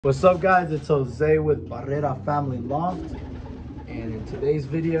What's up guys, it's Jose with Barrera Family Loft, and in today's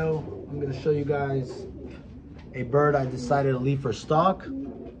video I'm going to show you guys a bird I decided to leave for stock.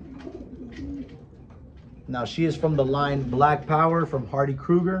 Now she is from the line Black Power from Hardy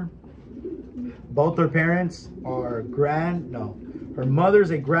Kruger. Both her parents are her mother's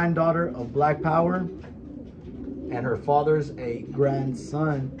a granddaughter of Black Power and her father's a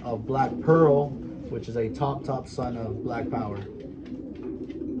grandson of Black Pearl, which is a top son of Black Power.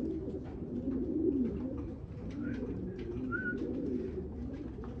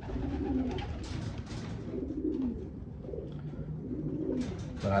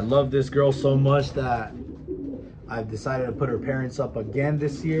 But I love this girl so much that I've decided to put her parents up again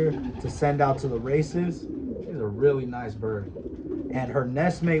this year to send out to the races. She's a really nice bird. And her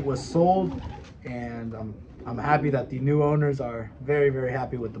nest mate was sold, and I'm happy that the new owners are very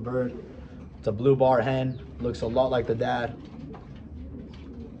happy with the bird. It's a blue bar hen, looks a lot like the dad.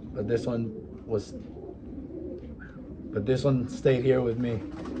 But this one stayed here with me,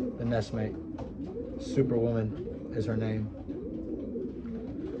 the nest mate. Superwoman is her name.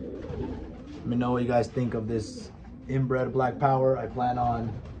 Let me know what you guys think of this inbred Black Power. I plan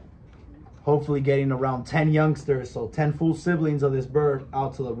on hopefully getting around 10 youngsters, so 10 full siblings of this bird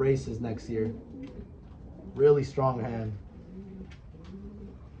out to the races next year. Really strong hen.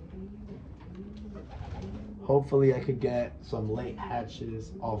 Hopefully I could get some late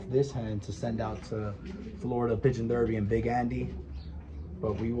hatches off this hen to send out to Florida Pigeon Derby and Big Andy,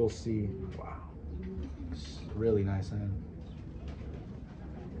 but we will see. Wow, it's a really nice hen.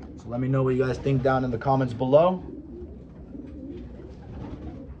 So let me know what you guys think down in the comments below.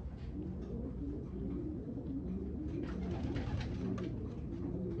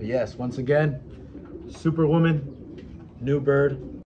 But yes, once again, Superwoman, new bird.